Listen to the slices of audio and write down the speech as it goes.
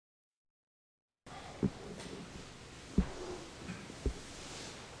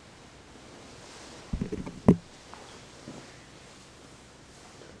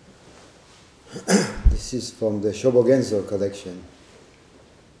This is from the Shobogenzo collection,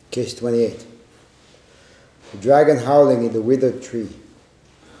 case 28. The dragon howling in the withered tree.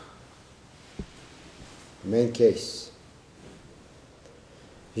 Main case.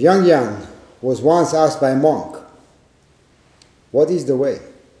 Zhang Yan was once asked by a monk, "What is the way?"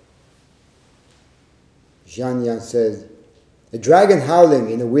 Zhang Yan said, "A dragon howling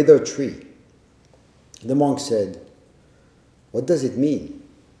in a withered tree." The monk said, "What does it mean?"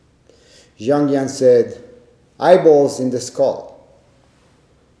 Zhang Yan said, "Eyeballs in the skull."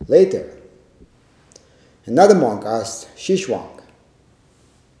 Later, another monk asked Xishuang,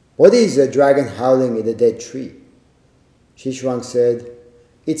 "What is a dragon howling in a dead tree?" Xishuang said,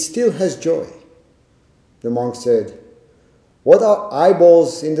 "It still has joy." The monk said, "What are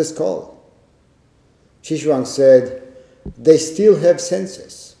eyeballs in the skull?" Xishuang said, "They still have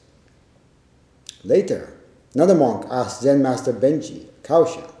senses." Later, another monk asked Zen master Benji,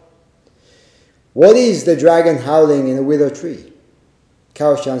 Kaoshan, "What is the dragon howling in a withered tree?"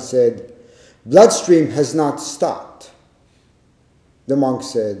 Kaoshan said, "Bloodstream has not stopped." The monk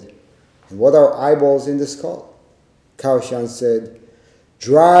said, "And what are eyeballs in the skull?" Kaoshan said,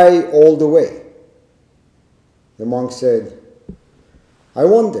 "Dry all the way." The monk said, "I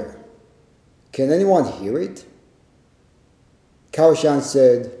wonder, can anyone hear it?" Kaoshan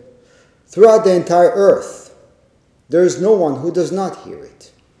said, "Throughout the entire earth, there is no one who does not hear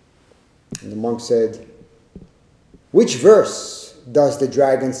it." And the monk said, "Which verse does the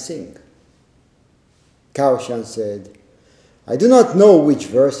dragon sing?" Kaoshan said, "I do not know which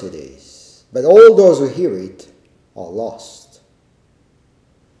verse it is, but all those who hear it are lost."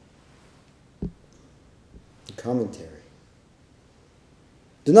 The commentary.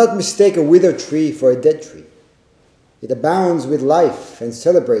 Do not mistake a withered tree for a dead tree. It abounds with life and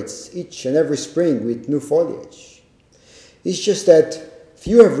celebrates each and every spring with new foliage. It's just that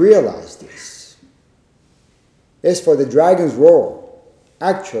few have realized this. As for the dragon's roar,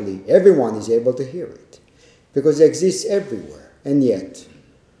 actually everyone is able to hear it, because it exists everywhere, and yet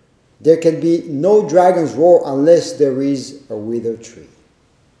there can be no dragon's roar unless there is a withered tree.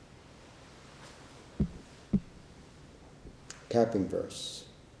 Capping verse.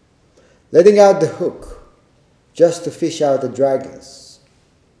 Letting out the hook just to fish out the dragons,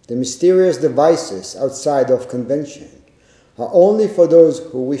 the mysterious devices outside of convention, are only for those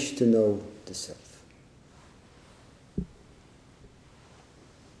who wish to know the self.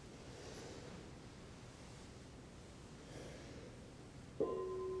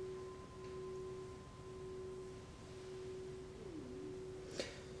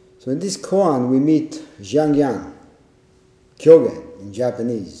 So in this koan we meet Zhang Yan, Kyogen in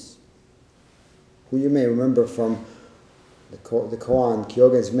Japanese, who you may remember from the koan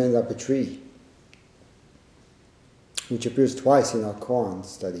Kyogen's Men Up a Tree, which appears twice in our koan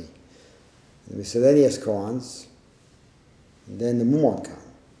study, the miscellaneous koans, and then the Mumonkan.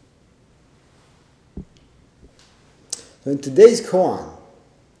 So in today's koan,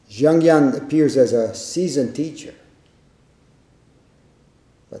 Zhang Yan appears as a seasoned teacher.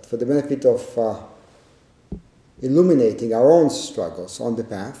 But for the benefit of illuminating our own struggles on the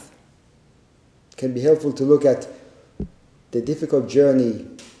path, it can be helpful to look at the difficult journey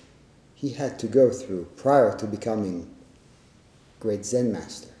he had to go through prior to becoming great Zen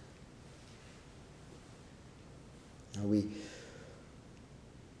master. Now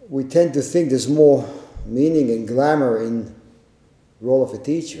we tend to think there's more meaning and glamour in the role of a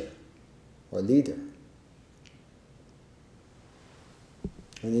teacher or leader.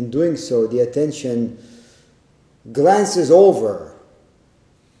 And in doing so, the attention glances over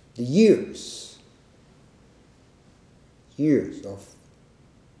the years of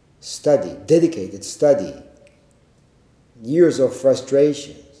study, dedicated study, years of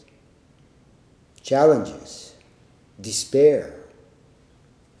frustrations, challenges, despair.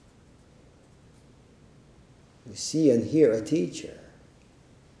 We see and hear a teacher.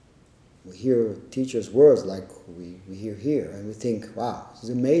 We hear teachers' words like we hear here, and we think, wow, this is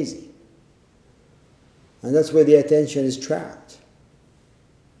amazing. And that's where the attention is trapped.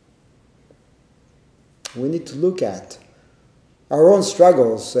 We need to look at our own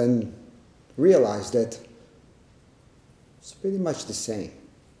struggles and realize that it's pretty much the same.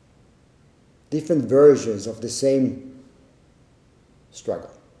 Different versions of the same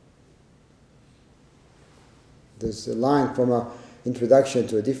struggle. There's a line from an introduction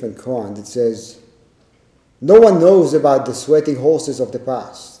to a different koan that says, "No one knows about the sweating horses of the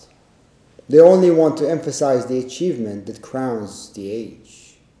past. They only want to emphasize the achievement that crowns the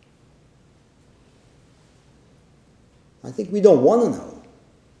age." I think we don't want to know.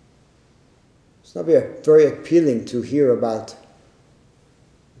 It's not very appealing to hear about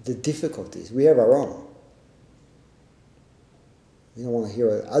the difficulties. We have our own. We don't want to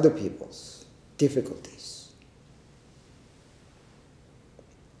hear other people's difficulties.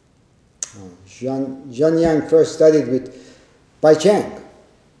 Zhang first studied with Bai Chang,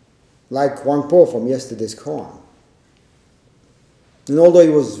 like Wang Po from yesterday's koan. And although he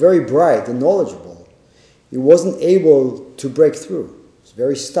was very bright and knowledgeable, he wasn't able to break through. He was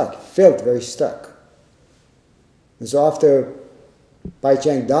very stuck, felt very stuck. And so after Bai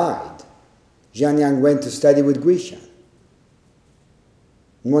Chang died, Zhang Yang went to study with Guishan.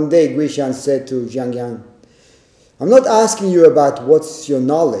 And one day Guishan said to Zhang Yang, I'm not asking you about what's your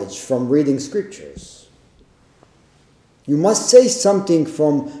knowledge from reading scriptures. You must say something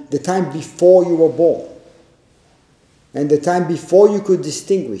from the time before you were born and the time before you could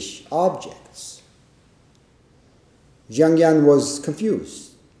distinguish objects. Zhang Yang was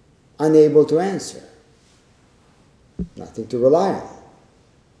confused, unable to answer, nothing to rely on.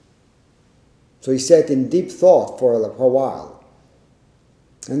 So he sat in deep thought for a while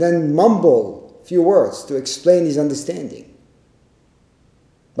and then mumbled a few words to explain his understanding.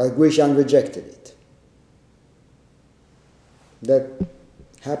 But Guishan rejected it. That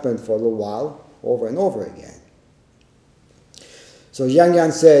happened for a little while, over and over again. So Zhang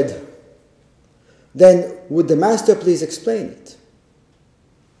Yang said, then would the master please explain it?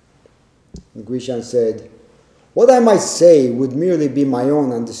 And Guishan said, what I might say would merely be my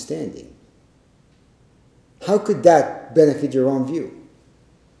own understanding. How could that benefit your own view?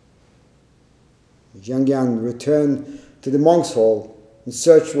 Zhang Yang returned to the monk's hall and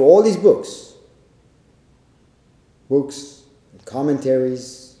searched through all his books,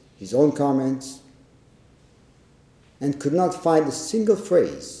 commentaries, his own comments, and could not find a single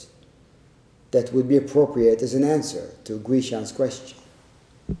phrase that would be appropriate as an answer to Guishan's question.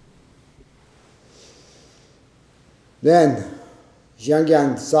 Then Zhang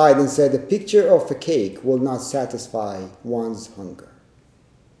Yang sighed and said, a picture of a cake will not satisfy one's hunger.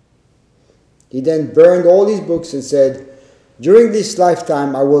 He then burned all his books and said, during this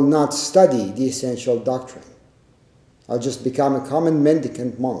lifetime I will not study the essential doctrine. I'll just become a common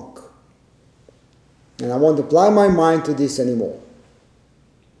mendicant monk. And I won't apply my mind to this anymore.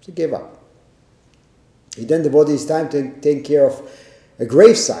 So he gave up. He then devoted his time to take care of a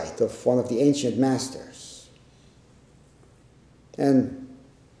gravesite of one of the ancient masters. And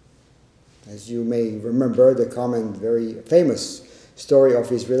as you may remember, the common, very famous story of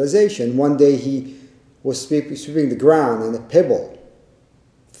his realization, one day he was sweeping the ground and a pebble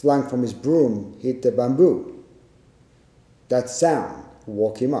flung from his broom hit the bamboo. That sound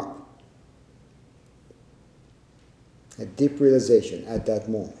woke him up. A deep realization at that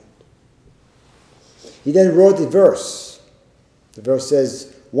moment. He then wrote a verse. The verse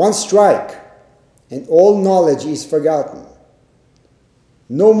says, one strike and all knowledge is forgotten.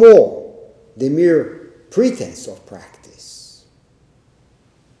 No more the mere pretense of practice.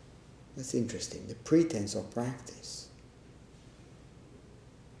 That's interesting, the pretense of practice.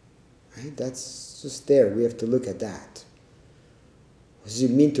 Right? That's just there, we have to look at that. What does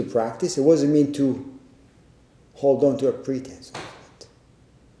it mean to practice? What does it mean to hold on to a pretense of it?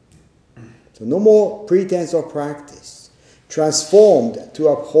 So no more pretense of practice. Transformed to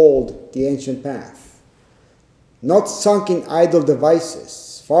uphold the ancient path. Not sunk in idle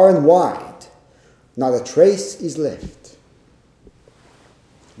devices, far and wide. Not a trace is left.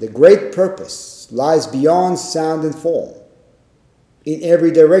 The great purpose lies beyond sound and form. In every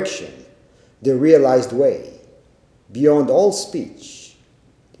direction, the realized way. Beyond all speech,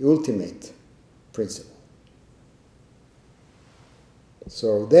 the ultimate principle.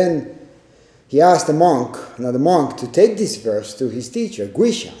 So then he asked another monk, to take this verse to his teacher,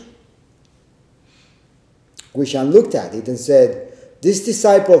 Guishan. Guishan looked at it and said, this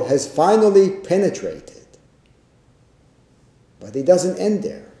disciple has finally penetrated. But it doesn't end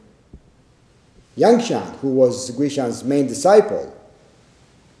there. Yangshan, who was Guishan's main disciple,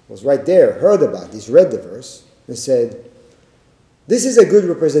 was right there, heard about this, read the verse, and said, this is a good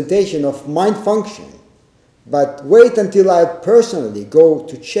representation of mind function, but wait until I personally go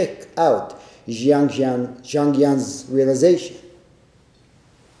to check out Zhang Yan's realization.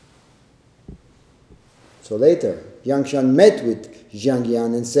 So later, Yangshan met with Zhang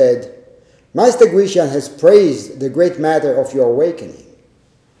Yan and said, Master Guishan has praised the great matter of your awakening.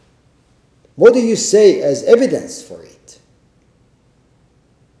 What do you say as evidence for it?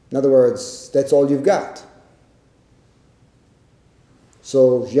 In other words, that's all you've got.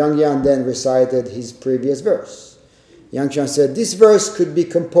 So Zhang Yan then recited his previous verse. Yangshan said, this verse could be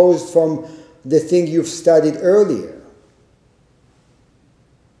composed from the thing you've studied earlier.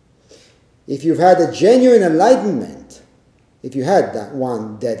 If you've had a genuine enlightenment, if you had that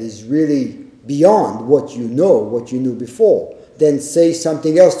one that is really beyond what you know, what you knew before, then say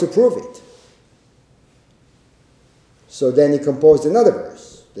something else to prove it. So then he composed another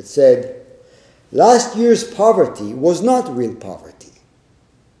verse that said, last year's poverty was not real poverty.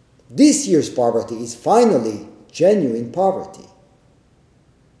 This year's poverty is finally genuine poverty.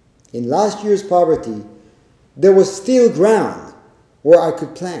 In last year's poverty, there was still ground where I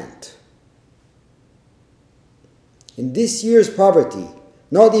could plant. In this year's poverty,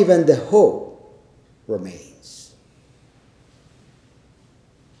 not even the hoe remains.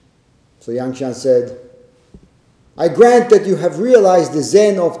 So Yangshan said, I grant that you have realized the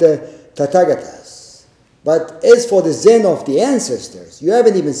Zen of the Tathagatas, but as for the Zen of the ancestors, you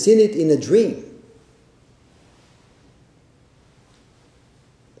haven't even seen it in a dream.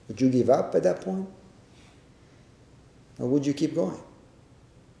 Would you give up at that point? Or would you keep going?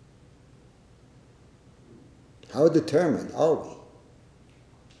 How determined are we?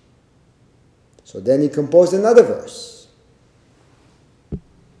 So then he composed another verse. He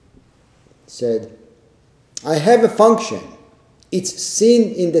said, I have a function. It's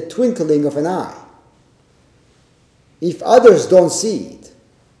seen in the twinkling of an eye. If others don't see it,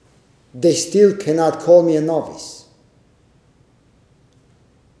 they still cannot call me a novice.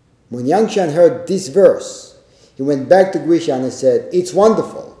 When Yangshan heard this verse, he went back to Guishan and said, it's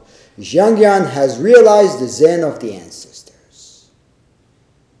wonderful. Zhangyan has realized the Zen of the ancestors.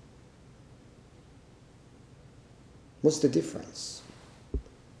 What's the difference?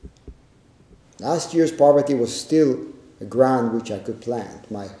 Last year's poverty was still a ground which I could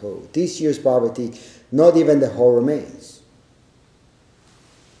plant my hoe. This year's poverty, not even the hoe remains.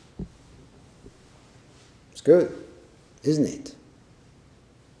 It's good, isn't it?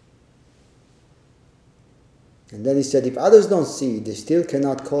 And then he said, if others don't see, they still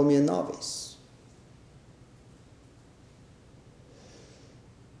cannot call me a novice.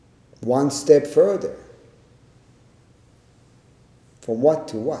 One step further. From what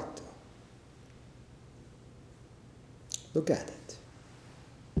to what? Look at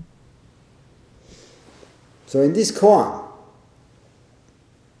it. So in this koan,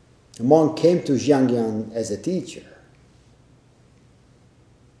 a monk came to Zhangyan as a teacher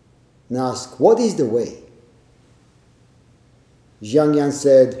and asked, what is the way? Zhangyan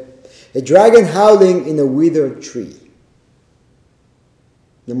said, a dragon howling in a withered tree.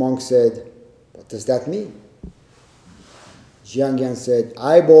 The monk said, what does that mean? Zhangyan said,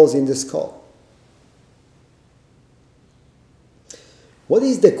 eyeballs in the skull. What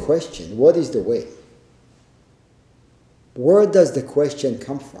is the question? What is the way? Where does the question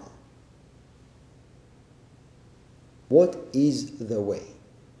come from? What is the way?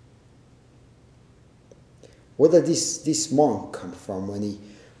 Where does this monk come from when he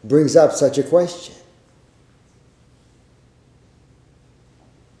brings up such a question?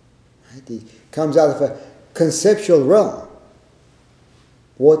 Right? It comes out of a conceptual realm.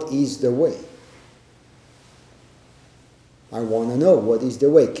 What is the way? I want to know, what is the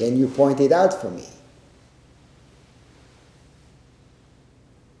way? Can you point it out for me?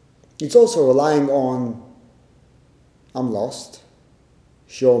 It's also relying on, I'm lost,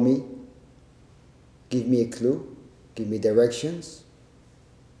 show me, give me a clue, give me directions.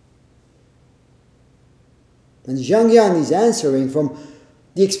 And Zhangyan is answering from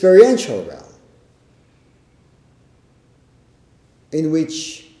the experiential realm, in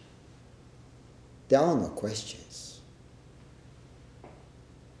which there are no questions.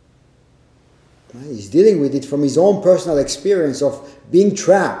 Right? He's dealing with it from his own personal experience of being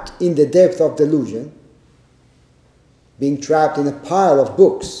trapped in the depth of delusion, being trapped in a pile of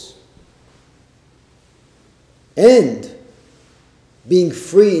books, and being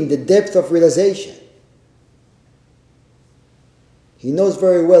free in the depth of realization. He knows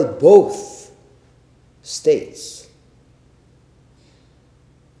very well both states.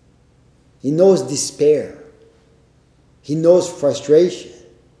 He knows despair. He knows frustration.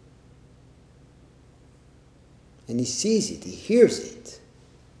 And he sees it, he hears it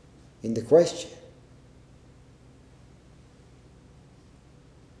in the question.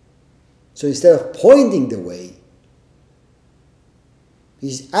 So instead of pointing the way,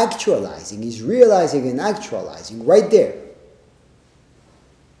 he's actualizing, he's realizing and actualizing right there.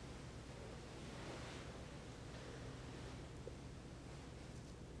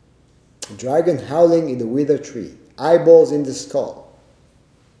 A dragon howling in the withered tree, eyeballs in the skull.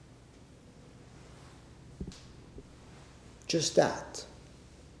 Just that.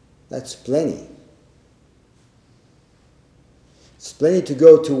 That's plenty. It's plenty to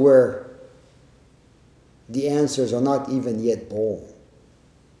go to where the answers are not even yet born.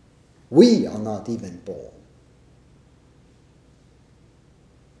 We are not even born.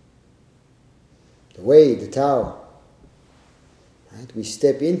 The way, the Tao, Right? We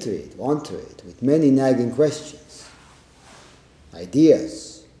step onto it, with many nagging questions,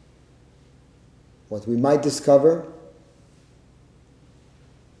 ideas, what we might discover,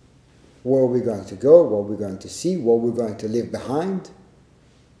 where we're going to go, what we're going to see, what we're going to leave behind,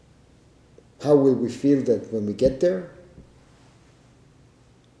 how will we feel that when we get there.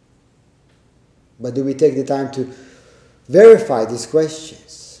 But do we take the time to verify these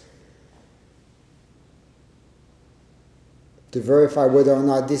questions? To verify whether or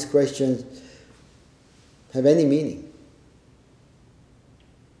not these questions have any meaning,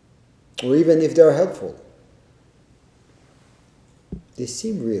 or even if they're helpful. They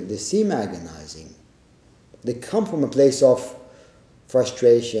seem real, they seem agonizing. They come from a place of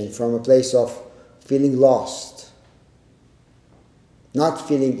frustration, from a place of feeling lost, not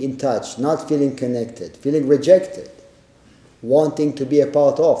feeling in touch, not feeling connected, feeling rejected, wanting to be a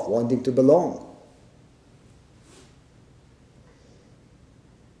part of, wanting to belong.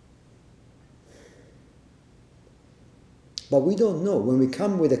 But we don't know. When we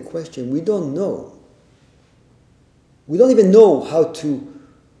come with a question, we don't know. We don't even know how to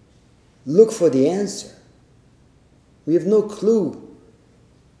look for the answer. We have no clue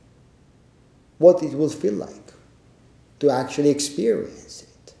what it will feel like to actually experience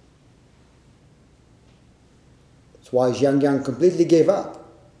it. That's why Zhang Yang completely gave up.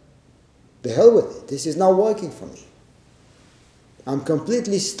 The hell with it. This is not working for me. I'm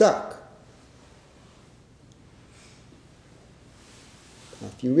completely stuck. A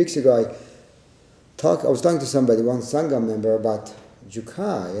few weeks ago, I was talking to somebody, one Sangha member, about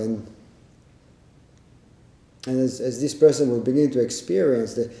Jukai, and as this person was beginning to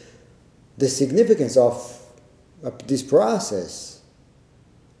experience the significance of this process,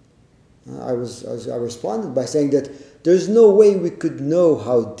 I responded by saying that there's no way we could know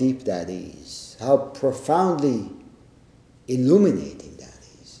how deep that is, how profoundly illuminating that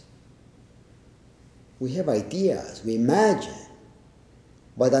is. We have ideas, we imagine,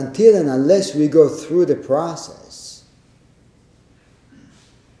 but until and unless we go through the process,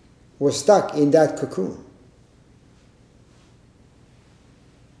 we're stuck in that cocoon.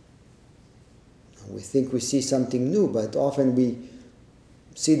 We think we see something new, but often we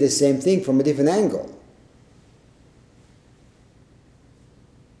see the same thing from a different angle.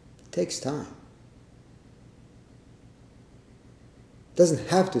 It takes time. It doesn't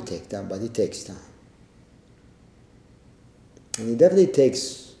have to take time, but it takes time. And it definitely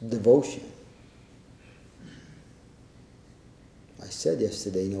takes devotion. I said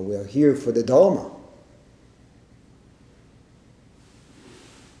yesterday, we are here for the Dharma.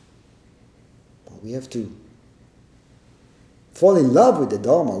 We have to fall in love with the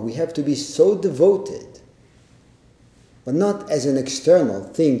Dharma. We have to be so devoted, but not as an external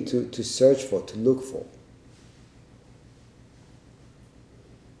thing to search for, to look for.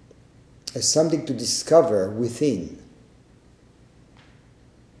 As something to discover within.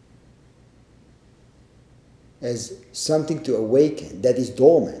 As something to awaken that is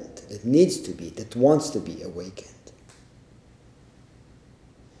dormant, that needs to be, that wants to be awakened.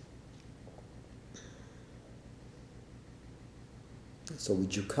 So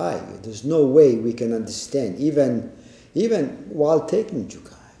with Jukai, there's no way we can understand, even while taking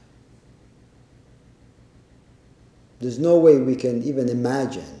Jukai. There's no way we can even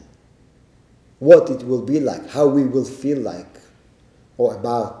imagine what it will be like, how we will feel like, or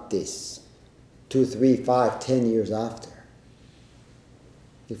about this 2, 3, 5, 10 years after,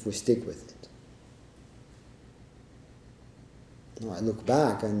 if we stick with it. I look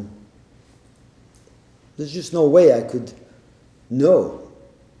back and there's just no way I could know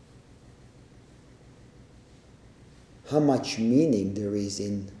how much meaning there is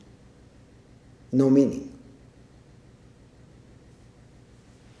in no meaning.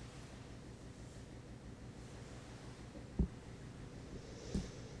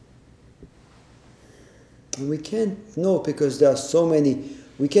 And we can't know because there are so many,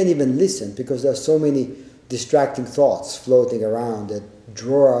 we can't even listen because there are so many distracting thoughts floating around that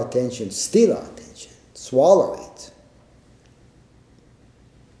draw our attention, steal our attention, swallow it.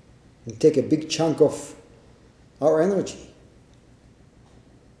 And take a big chunk of our energy.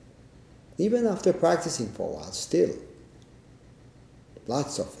 Even after practicing for a while, still.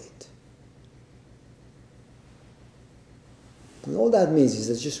 Lots of it. And all that means is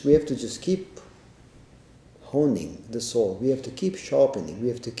that we have to just keep honing the soul. We have to keep sharpening. We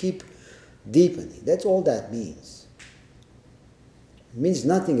have to keep deepening. That's all that means. It means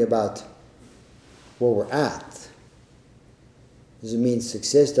nothing about where we're at. Doesn't mean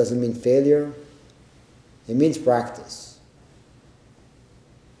success, doesn't mean failure. It means practice.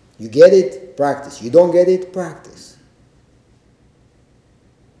 You get it, practice. You don't get it, practice.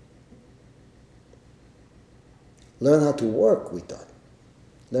 Learn how to work with thought.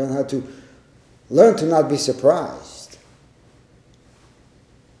 Learn to not be surprised.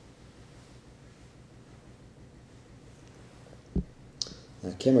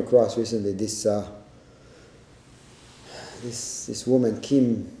 I came across recently this woman,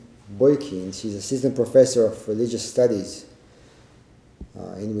 Kim Boykin. She's assistant professor of religious studies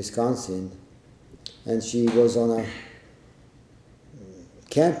in Wisconsin, and she was on a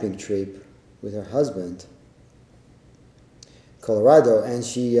camping trip with her husband, Colorado, and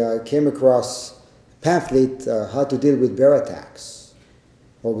she came across a pamphlet, how to deal with bear attacks,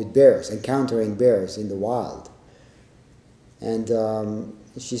 or with bears, encountering bears in the wild. And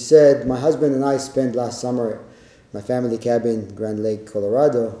she said, my husband and I spent last summer at my family cabin, Grand Lake,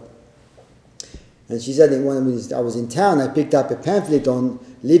 Colorado. And she said, when I was in town, I picked up a pamphlet on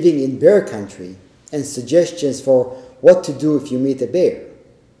living in bear country and suggestions for what to do if you meet a bear.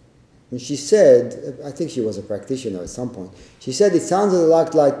 And she said, I think she was a practitioner at some point, she said it sounded a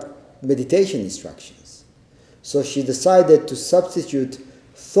lot like meditation instructions. So she decided to substitute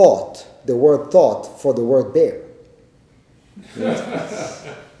thought, the word thought, for the word bear.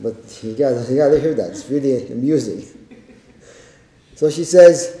 But you gotta hear that. It's really amusing. So she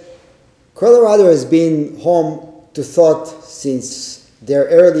says, Colorado has been home to thought since their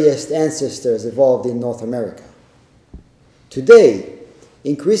earliest ancestors evolved in North America. Today,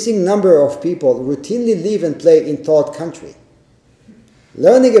 increasing number of people routinely live and play in thought country.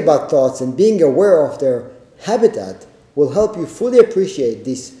 Learning about thoughts and being aware of their habitat will help you fully appreciate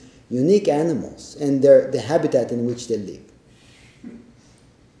these unique animals and the habitat in which they live.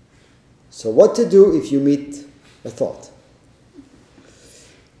 So what to do if you meet a thought?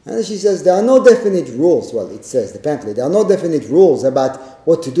 And she says there are no definite rules. Well, it says, the pamphlet, there are no definite rules about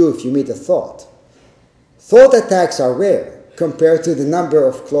what to do if you meet a thought. Thought attacks are rare compared to the number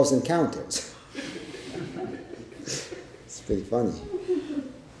of close encounters. It's pretty funny.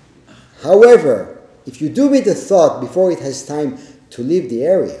 However, if you do meet a thought before it has time to leave the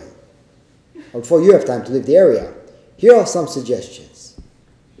area, or before you have time to leave the area, here are some suggestions.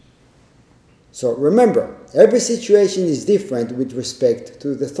 So remember, every situation is different with respect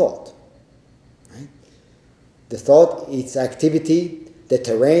to the thought. Right? The thought, its activity, the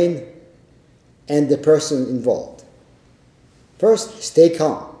terrain, and the person involved. First, stay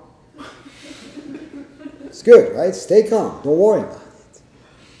calm. It's good, right? Stay calm. Don't worry about it.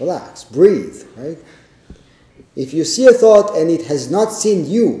 Relax. Breathe, right? If you see a thought and it has not seen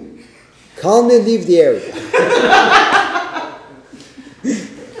you, calmly leave the area.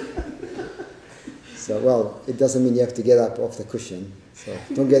 So, well, it doesn't mean you have to get up off the cushion. So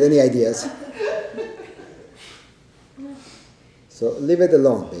don't get any ideas. So leave it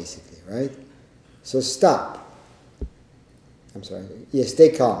alone, basically, right? So stop. I'm sorry. Yes,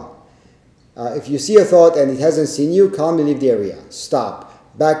 stay calm. If you see a thought and it hasn't seen you, calmly leave the area. Stop.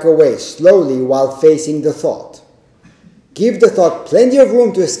 Back away slowly while facing the thought. Give the thought plenty of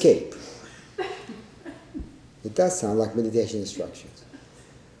room to escape. It does sound like meditation instructions.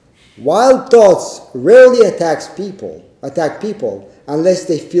 Wild thoughts rarely attack people unless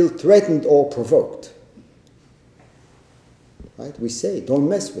they feel threatened or provoked. Right? We say, don't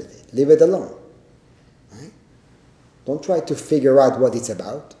mess with it. Leave it alone. Right? Don't try to figure out what it's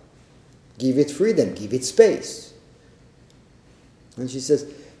about. Give it freedom. Give it space. And she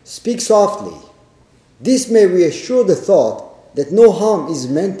says, speak softly. This may reassure the thought that no harm is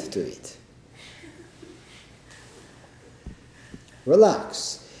meant to it.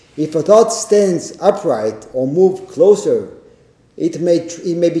 Relax. If a thought stands upright or moves closer, it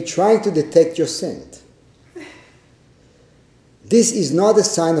may be trying to detect your scent. This is not a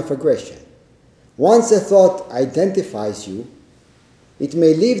sign of aggression. Once a thought identifies you, it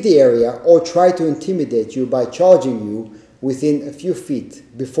may leave the area or try to intimidate you by charging you within a few feet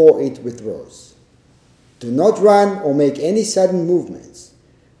before it withdraws. Do not run or make any sudden movements.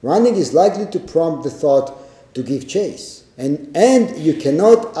 Running is likely to prompt the thought to give chase. And you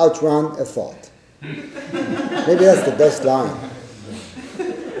cannot outrun a thought. Maybe that's the best line.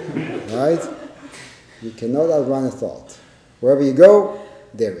 Right? You cannot outrun a thought. Wherever you go,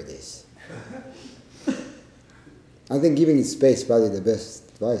 there it is. I think giving it space is probably the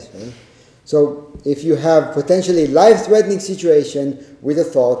best advice, right? So if you have potentially life-threatening situation with a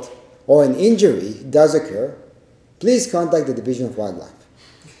thought or an injury does occur, please contact the Division of Wildlife.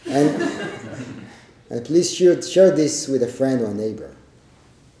 And please share this with a friend or a neighbor.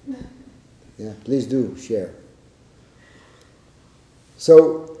 Yeah, please do share.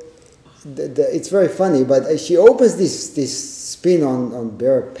 So it's very funny, but she opens this spin on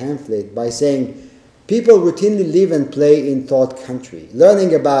bear pamphlet by saying, people routinely live and play in thought country.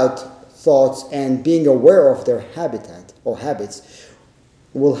 Learning about thoughts and being aware of their habitat or habits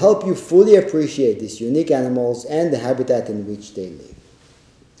will help you fully appreciate these unique animals and the habitat in which they live.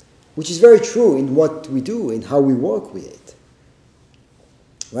 Which is very true in what we do, in how we work with it.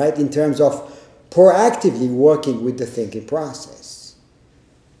 Right? In terms of proactively working with the thinking process.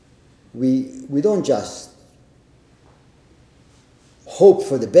 We don't just hope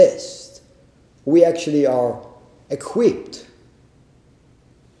for the best. We actually are equipped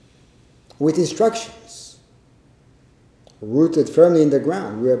with instructions, rooted firmly in the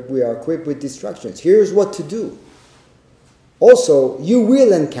ground. We are equipped with instructions. Here's what to do. Also, you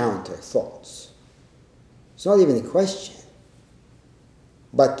will encounter thoughts. It's not even a question.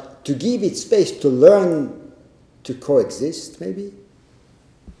 But to give it space to learn to coexist, maybe,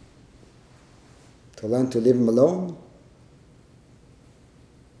 to learn to live alone,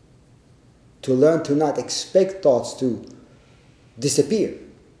 to learn to not expect thoughts to disappear.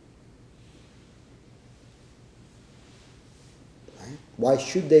 Right? Why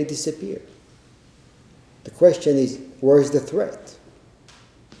should they disappear? The question is, where is the threat?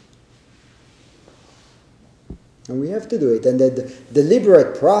 And we have to do it. And the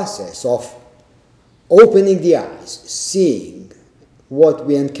deliberate process of opening the eyes, seeing what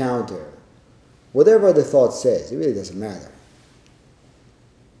we encounter, whatever the thought says, it really doesn't matter.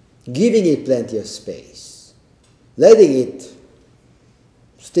 Giving it plenty of space, letting it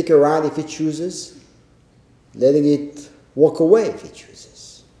stick around if it chooses, letting it walk away if it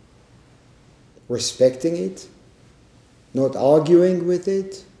chooses, respecting it, not arguing with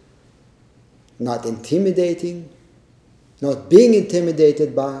it, not intimidating, not being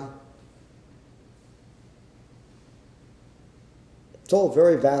intimidated by. It's all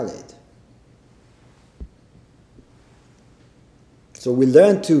very valid. So we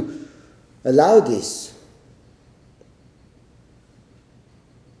learn to allow this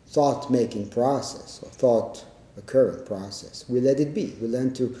thought-making process or thought-occurring process. We let it be. We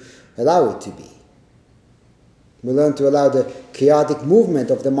learn to allow it to be. We learn to allow the chaotic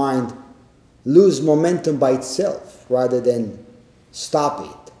movement of the mind lose momentum by itself rather than stop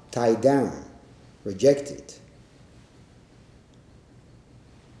it, tie it down, reject it.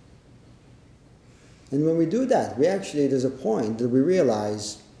 And when we do that, there's a point that we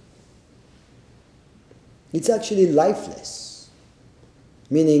realize it's actually lifeless.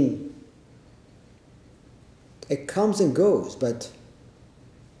 Meaning, it comes and goes, but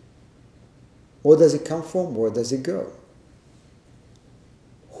where does it come from? Where does it go?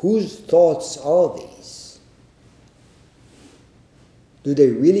 Whose thoughts are these? Do they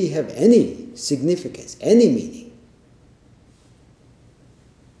really have any significance, any meaning?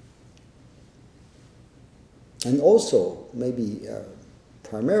 And also, maybe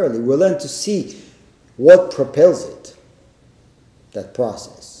primarily, we'll learn to see what propels it, that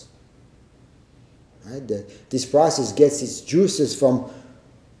process. Right? This process gets its juices from,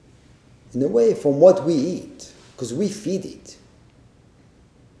 in a way, from what we eat, because we feed it.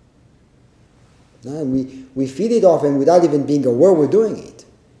 And we feed it often without even being aware we're doing it.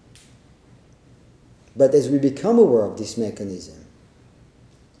 But as we become aware of this mechanism,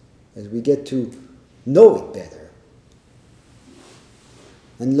 as we get to know it better,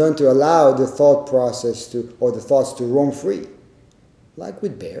 and learn to allow the thought process or the thoughts to roam free, like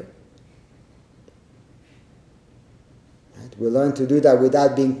with bear. Right? We learn to do that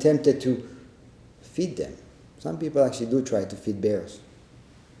without being tempted to feed them. Some people actually do try to feed bears.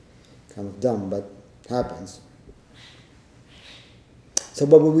 Kind of dumb, but it happens.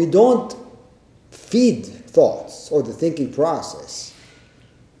 But when we don't feed thoughts or the thinking process,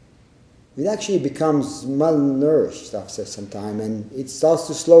 it actually becomes malnourished after some time, and it starts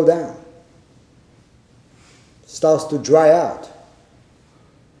to slow down, starts to dry out,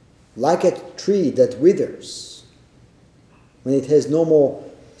 like a tree that withers when it has no more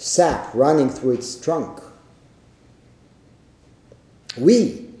sap running through its trunk.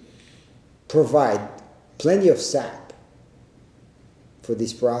 We provide plenty of sap for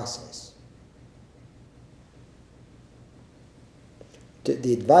this process.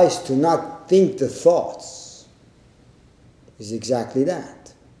 The advice to not think the thoughts is exactly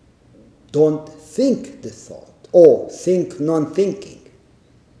that. Don't think the thought, or think non-thinking.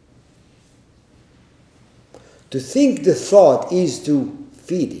 To think the thought is to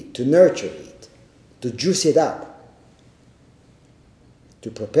feed it, to nurture it, to juice it up,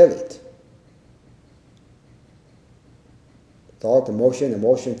 to propel it. Thought, emotion,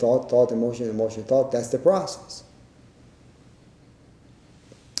 emotion, thought, emotion, emotion, thought, that's the process.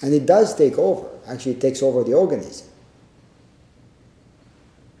 And it does take over. Actually, it takes over the organism.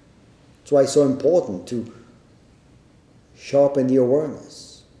 That's why it's so important to sharpen the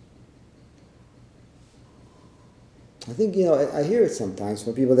awareness, I think, I hear it sometimes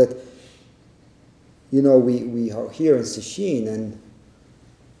from people that, we are here in Sesshin and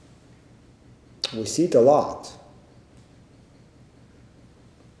we see it a lot.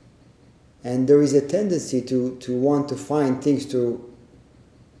 And there is a tendency to want to find things to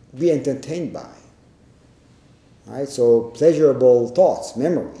be entertained by. Right? So pleasurable thoughts,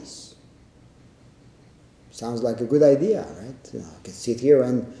 memories. Sounds like a good idea, right? I can sit here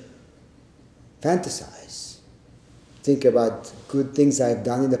and fantasize. Think about good things I've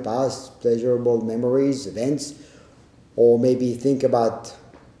done in the past, pleasurable memories, events, or maybe think about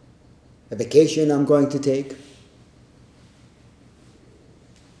a vacation I'm going to take.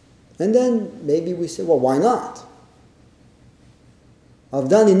 And then maybe we say, well, why not? I've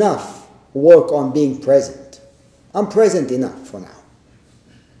done enough work on being present. I'm present enough for now.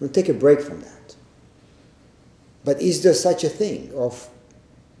 I'll take a break from that. But is there such a thing of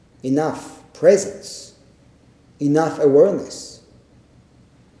enough presence, enough awareness?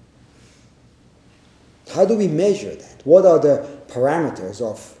 How do we measure that? What are the parameters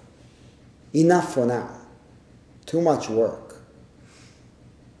of enough for now? Too much work.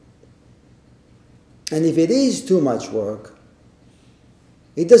 And if it is too much work,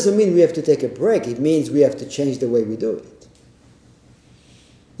 it doesn't mean we have to take a break. It means we have to change the way we do it.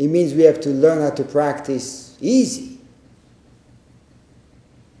 It means we have to learn how to practice easy,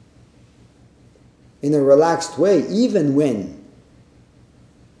 in a relaxed way, even when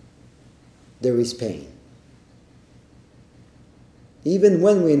there is pain. Even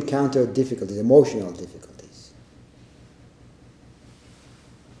when we encounter difficulties, emotional difficulties,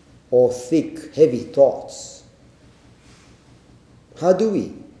 or thick, heavy thoughts. How do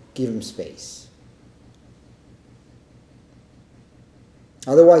we give them space?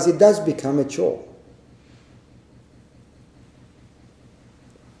 Otherwise, it does become a chore.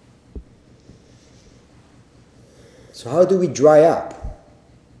 So how do we dry up?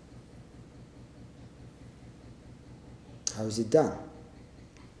 How is it done?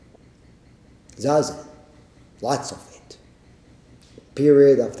 Zazen, lots of it.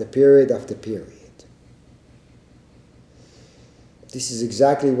 Period after period after period. This is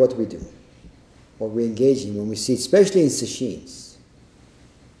exactly what we do, what we engage in when we sit, especially in sesshins.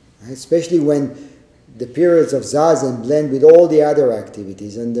 Right? Especially when the periods of Zazen blend with all the other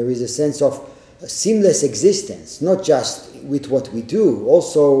activities and there is a sense of a seamless existence, not just with what we do,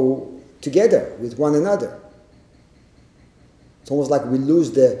 also together with one another. It's almost like we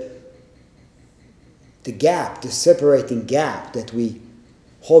lose the gap, the separating gap that we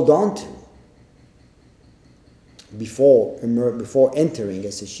hold on to before entering a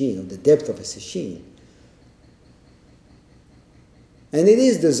sesshin, or the depth of a sesshin. And it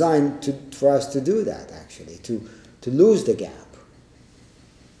is designed for us to do that, actually, to lose the gap,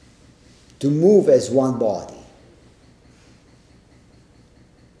 to move as one body.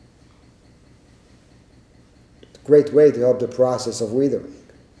 It's a great way to help the process of withering.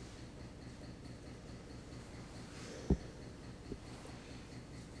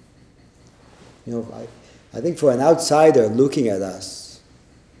 I think for an outsider looking at us,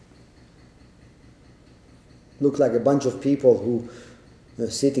 look like a bunch of people who are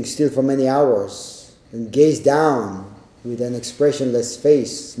sitting still for many hours and gaze down with an expressionless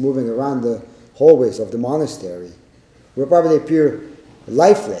face moving around the hallways of the monastery. Will probably appear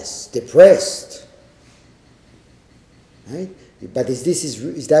lifeless, depressed. Right? But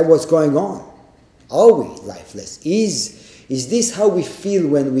is that what's going on? Are we lifeless? Is this how we feel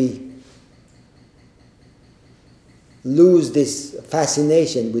when we lose this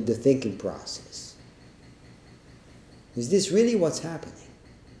fascination with the thinking process? Is this really what's happening?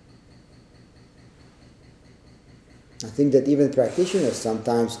 I think that even practitioners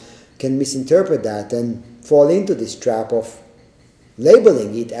sometimes can misinterpret that and fall into this trap of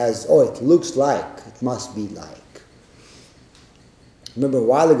labeling it as, oh, it looks like, it must be like. Remember a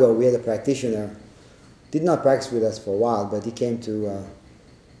while ago we had a practitioner, did not practice with us for a while, but he came to a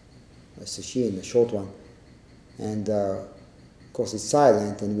sesshin, a short one. And of course it's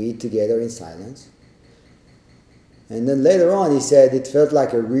silent and we eat together in silence. And then later on he said it felt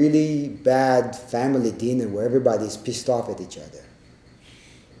like a really bad family dinner where everybody's pissed off at each other.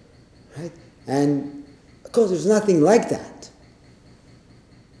 Right? And of course there's nothing like that.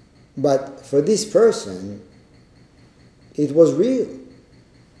 But for this person, it was real.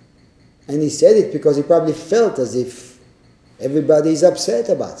 And he said it because he probably felt as if everybody is upset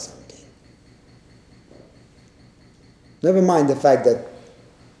about something. Never mind the fact that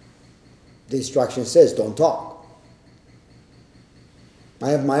the instruction says don't talk. I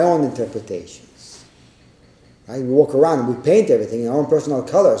have my own interpretations. Right? We walk around and we paint everything in our own personal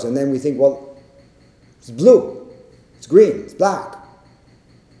colors and then we think, well, it's blue. It's green, it's black.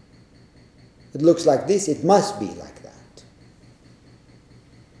 It looks like this, it must be like that.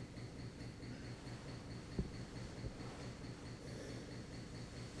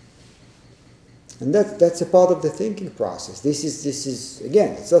 And that's a part of the thinking process. This is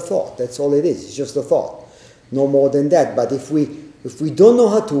again, it's a thought. That's all it is. It's just a thought. No more than that. But if we don't know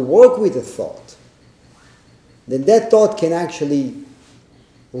how to work with a thought, then that thought can actually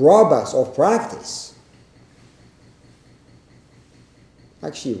rob us of practice.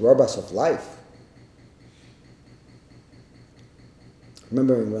 Actually rob us of life.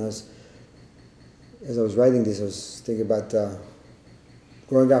 Remembering as I was writing this, I was thinking about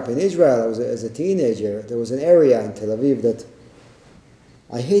growing up in Israel. As a teenager, there was an area in Tel Aviv that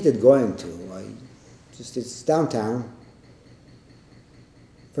I hated going to. It's downtown,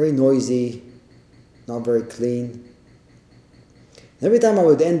 very noisy, not very clean. And every time I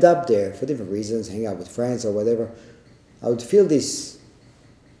would end up there, for different reasons, hang out with friends or whatever, I would feel this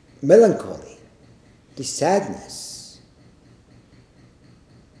melancholy, this sadness.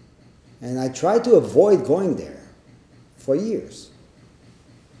 And I tried to avoid going there for years.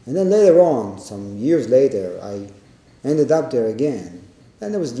 And then later on, some years later, I ended up there again.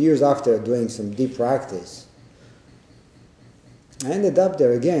 And it was years after doing some deep practice. I ended up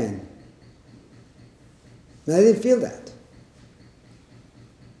there again. And I didn't feel that.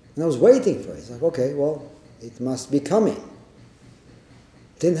 And I was waiting for it. It's like, okay, well, it must be coming.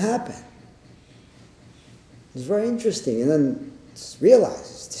 It didn't happen. It was very interesting. And then I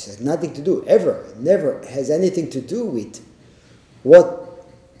realized this had nothing to do, ever. It never has anything to do with what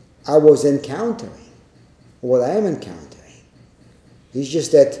I was encountering, what I am encountering. It's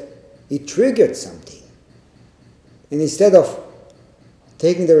just that it triggered something. And instead of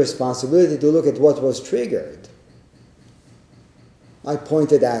taking the responsibility to look at what was triggered, I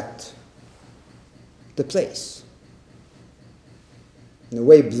pointed at the place. In a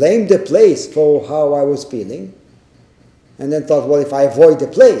way, blamed the place for how I was feeling, and then thought, well, if I avoid the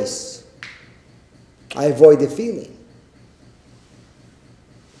place, I avoid the feeling.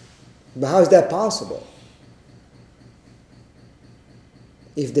 But how is that possible?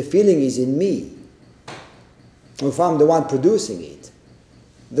 If the feeling is in me, or if I'm the one producing it,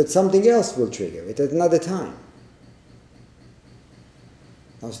 that something else will trigger it at another time.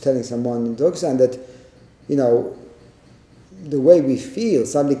 I was telling someone in Turkestan that, the way we feel,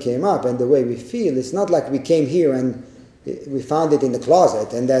 something came up, and the way we feel, it's not like we came here and we found it in the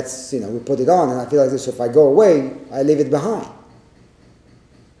closet, and that's, we put it on, and I feel like this, so if I go away, I leave it behind.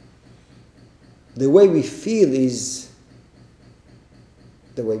 The way we feel is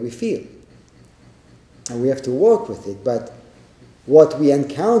the way we feel. And we have to work with it, but what we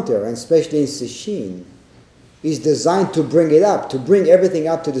encounter, and especially in Sesshin, is designed to bring it up, to bring everything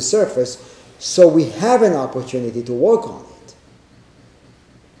up to the surface, so we have an opportunity to work on it.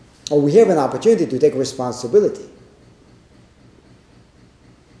 Or we have an opportunity to take responsibility.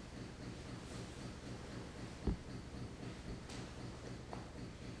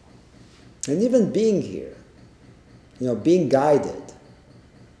 And even being here, being guided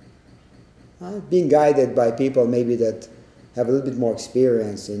by people maybe that have a little bit more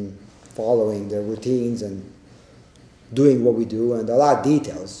experience in following their routines and doing what we do, and a lot of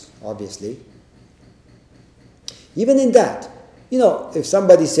details, obviously. Even in that, if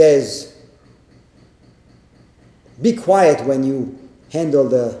somebody says, be quiet when you handle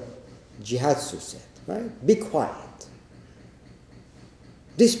the jihatsu set, right? Be quiet.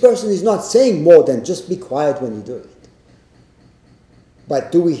 This person is not saying more than just be quiet when you do it.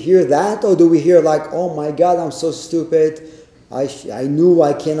 But do we hear that, or do we hear like, oh my God, I'm so stupid, I knew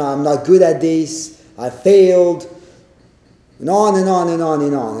I cannot, I'm not good at this, I failed, and on and on and on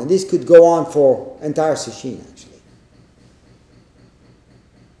and on. And this could go on for entire Sesshin, actually.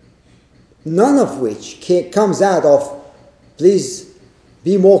 None of which comes out of, please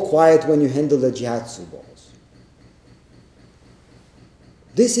be more quiet when you handle the jihatsu balls.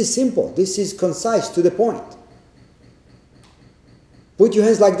 This is simple. This is concise, to the point. Put your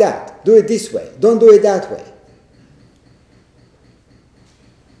hands like that. Do it this way. Don't do it that way.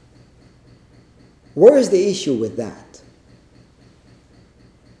 Where is the issue with that?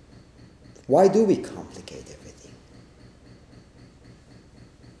 Why do we complicate everything?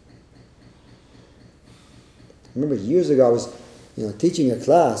 I remember years ago I was teaching a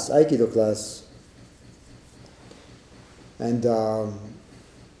class, Aikido class, and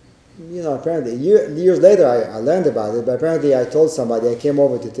apparently years later I learned about it, but apparently I told somebody, I came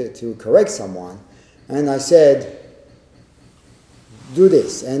over to correct someone, and I said, do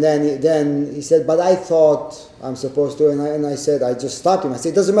this. And then he said, but I thought I'm supposed to, and I said, I just stopped him. I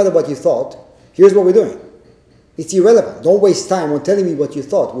said, it doesn't matter what you thought, here's what we're doing. It's irrelevant. Don't waste time on telling me what you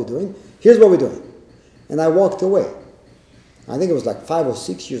thought we're doing. Here's what we're doing. And I walked away. I think it was like 5 or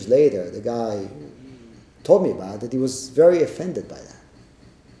 6 years later, the guy told me about it. He was very offended by that.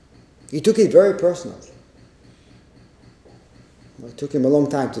 He took it very personally. It took him a long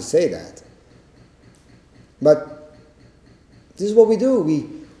time to say that. But this is what we do.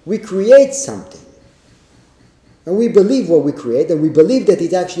 We create something. And we believe what we create, and we believe that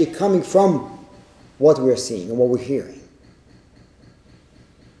it's actually coming from what we're seeing and what we're hearing.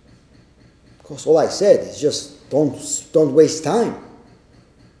 Of course, all I said is just don't waste time.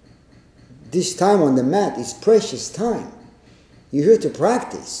 This time on the mat is precious time. You're here to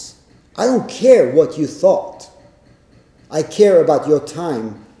practice. I don't care what you thought. I care about your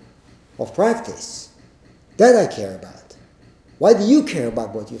time of practice. That I care about. Why do you care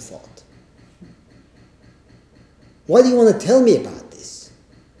about what you thought? Why do you want to tell me about this?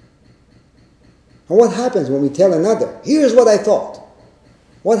 And what happens when we tell another, here's what I thought?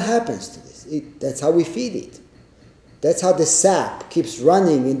 What happens to this? That's how we feed it. That's how the sap keeps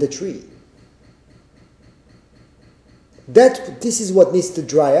running in the tree. This is what needs to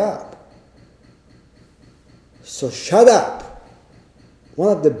dry up. So shut up.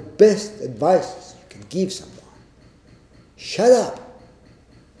 One of the best advices you can give someone. Shut up.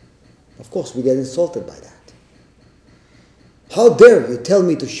 Of course, we get insulted by that. How dare you tell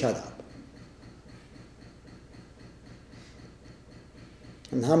me to shut up?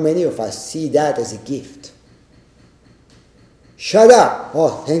 And how many of us see that as a gift? Shut up.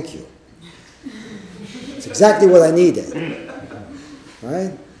 Oh, thank you. It's exactly what I needed.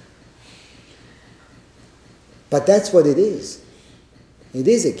 Right? But that's what it is. It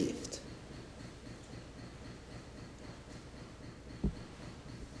is a gift.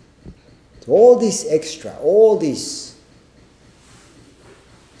 So all this extra, all this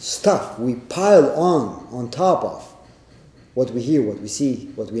stuff we pile on top of what we hear, what we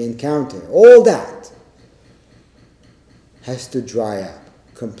see, what we encounter, all that has to dry up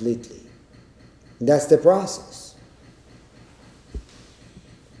completely. And that's the process.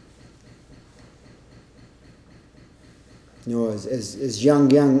 You know, as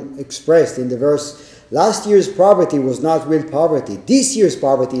Yang expressed in the verse, last year's poverty was not real poverty. This year's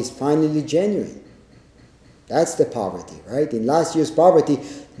poverty is finally genuine. That's the poverty, right? In last year's poverty,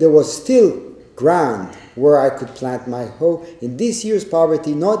 there was still ground where I could plant my hoe. In this year's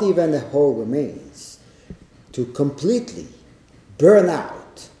poverty, not even a hoe remains. To completely burn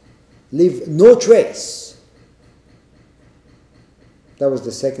out, leave no trace. That was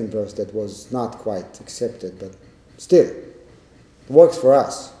the second verse that was not quite accepted, but still, it works for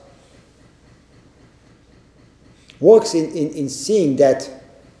us. Works in seeing that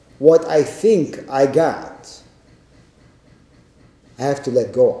what I think I got, I have to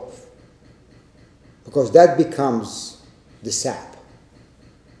let go of. Because that becomes the sap.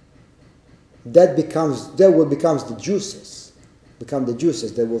 That will become the juices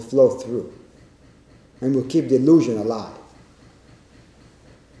that will flow through and will keep the illusion alive.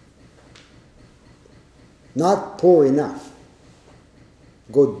 Not poor enough.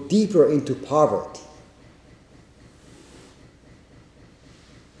 Go deeper into poverty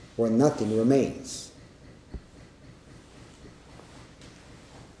where nothing remains.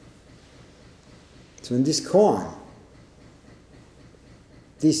 So in this koan,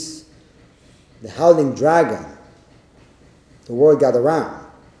 the howling dragon, the word got around.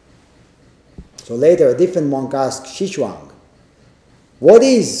 So later a different monk asked Xishuang, what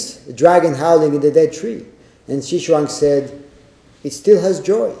is a dragon howling in the dead tree? And Xishuang said, it still has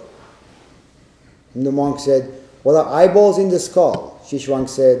joy. And the monk said, what are eyeballs in the skull? Xishuang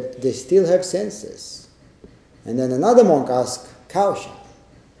said, they still have senses. And then another monk asked Kaoshan,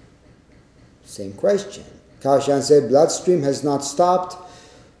 same question. Kaoshan said, bloodstream has not stopped.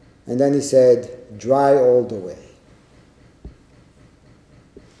 And then he said, dry all the way.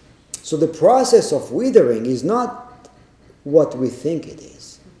 So the process of withering is not what we think it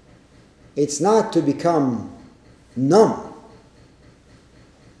is. It's not to become numb.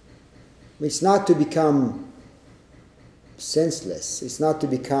 It's not to become senseless. It's not to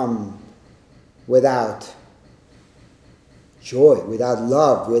become without joy, without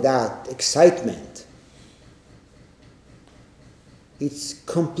love, without excitement. It's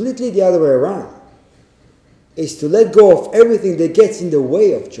completely the other way around. It's to let go of everything that gets in the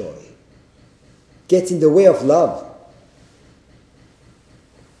way of joy, gets in the way of love.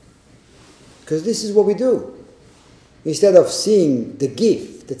 Because this is what we do. Instead of seeing the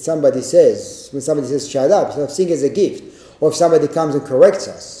gift that somebody says, when somebody says shut up, instead of seeing it as a gift, or if somebody comes and corrects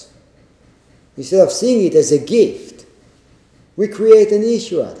us, instead of seeing it as a gift, we create an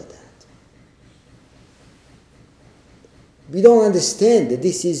issue out of that. We don't understand that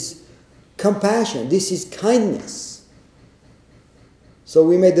this is compassion, this is kindness. So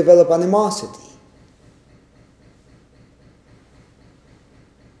we may develop animosity.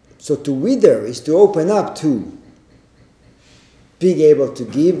 So to wither is to open up to being able to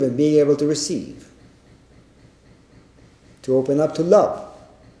give and being able to receive. To open up to love.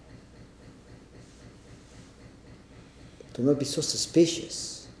 To not be so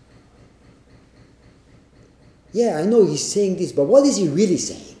suspicious. Yeah, I know he's saying this, but what is he really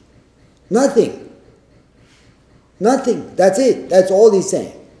saying? Nothing. Nothing. That's it. That's all he's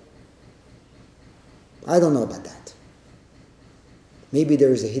saying. I don't know about that. Maybe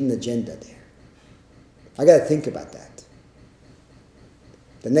there is a hidden agenda there. I got to think about that.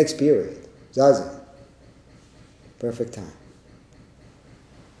 The next period, Zazen. Perfect time.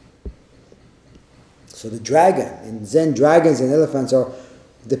 So the dragon, in Zen, dragons and elephants are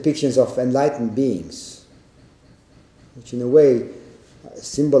depictions of enlightened beings, which in a way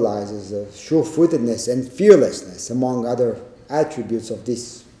symbolizes sure-footedness and fearlessness among other attributes of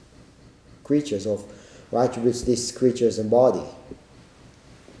these creatures, or attributes these creatures embody.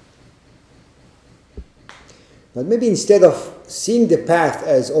 But maybe instead of seeing the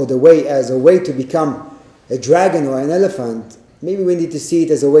path or the way as a way to become a dragon or an elephant, maybe we need to see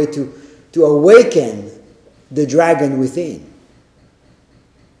it as a way to awaken the dragon within.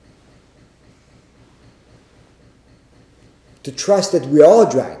 To trust that we are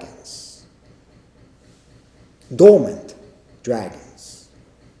dragons, dormant dragons.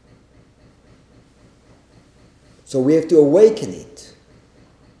 So we have to awaken it,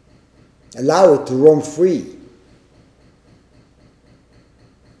 allow it to roam free,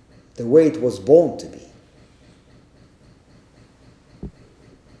 the way it was born to be.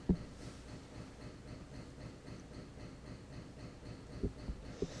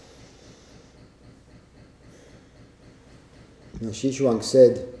 Shishuang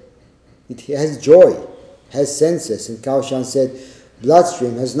said, it has joy, has senses, and Kaoshan said,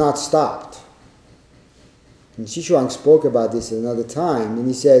 bloodstream has not stopped. And Shishuang spoke about this at another time, and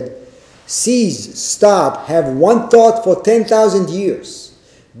he said, cease, stop, have one thought for 10,000 years.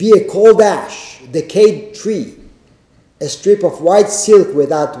 Be a cold ash, decayed tree, a strip of white silk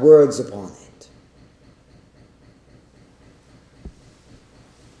without words upon it.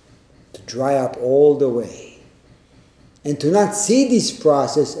 To dry up all the way. And to not see this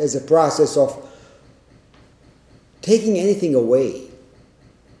process as a process of taking anything away.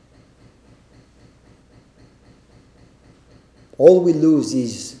 All we lose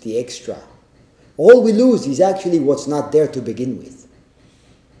is the extra. All we lose is actually what's not there to begin with.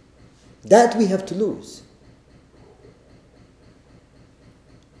 That we have to lose.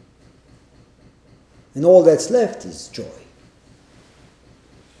 And all that's left is joy.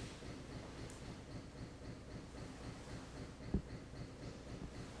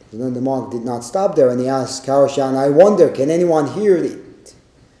 And then the monk did not stop there, and he asked Kaoshan, I wonder, can anyone hear it?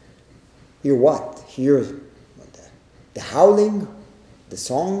 Hear what? Hear the howling? The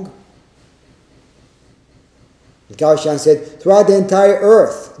song? And Kaoshan said, throughout the entire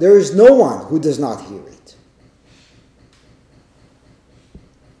earth, there is no one who does not hear it.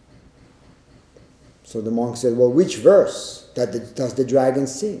 So the monk said, well, which verse does the dragon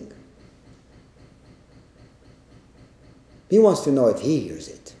sing? He wants to know if he hears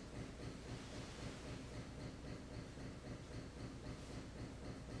it.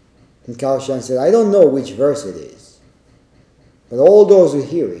 And Kaoshan said, I don't know which verse it is, but all those who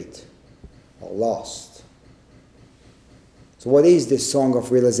hear it are lost. So what is this song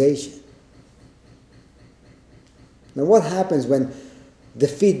of realization? Now what happens when the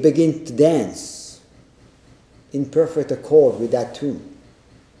feet begin to dance in perfect accord with that tune?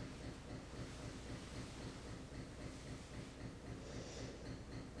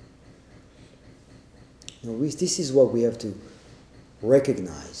 Now this is what we have to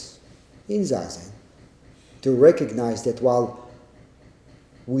recognize in Zazen, to recognize that while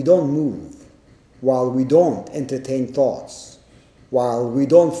we don't move, while we don't entertain thoughts, while we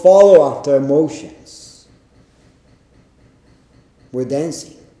don't follow after emotions, we're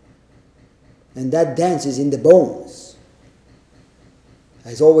dancing. And that dance is in the bones,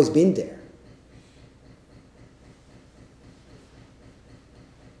 has always been there.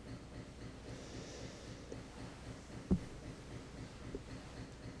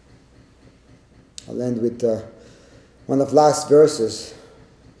 I'll end with one of the last verses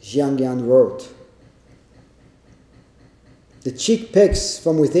Jiangyan wrote. The chick pecks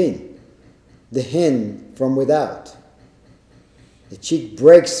from within, the hen from without. The chick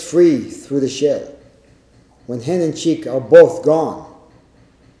breaks free through the shell. When hen and chick are both gone,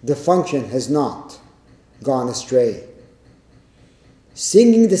 the function has not gone astray.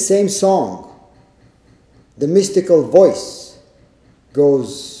 singing the same song. The mystical voice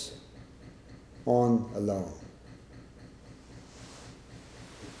goes on alone.